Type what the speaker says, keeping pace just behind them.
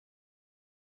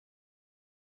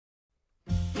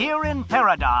Here in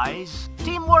ParadiZe,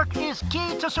 teamwork is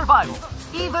key to survival,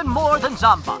 even more than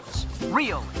zombots.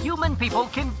 Real, human people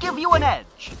can give you an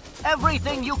edge.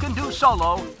 Everything you can do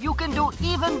solo, you can do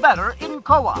even better in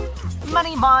co-op.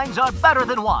 Many minds are better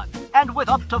than one, and with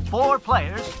up to 4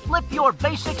 players, flip your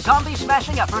basic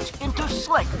zombie-smashing efforts into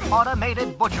slick,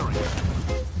 automated butchery.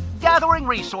 Gathering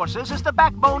resources is the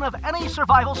backbone of any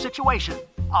survival situation.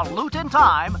 A loot in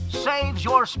time saves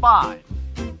your spine.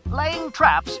 Laying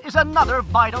traps is another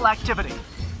vital activity.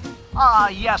 Ah,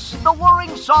 yes, the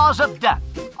whirring saws of death,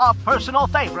 a personal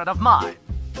favorite of mine.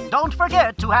 Don't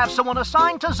forget to have someone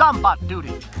assigned to Zombot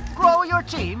duty. Grow your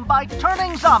team by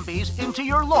turning zombies into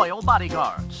your loyal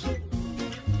bodyguards.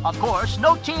 Of course,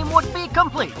 no team would be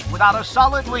complete without a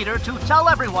solid leader to tell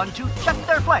everyone to check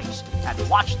their place and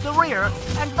watch the rear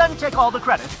and then take all the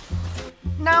credit.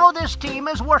 Now this team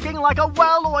is working like a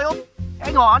well-oiled...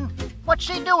 Hang on, what's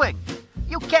she doing?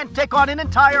 You can't take on an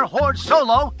entire horde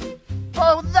solo.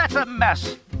 Oh, that's a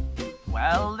mess.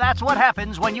 Well, that's what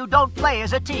happens when you don't play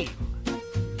as a team.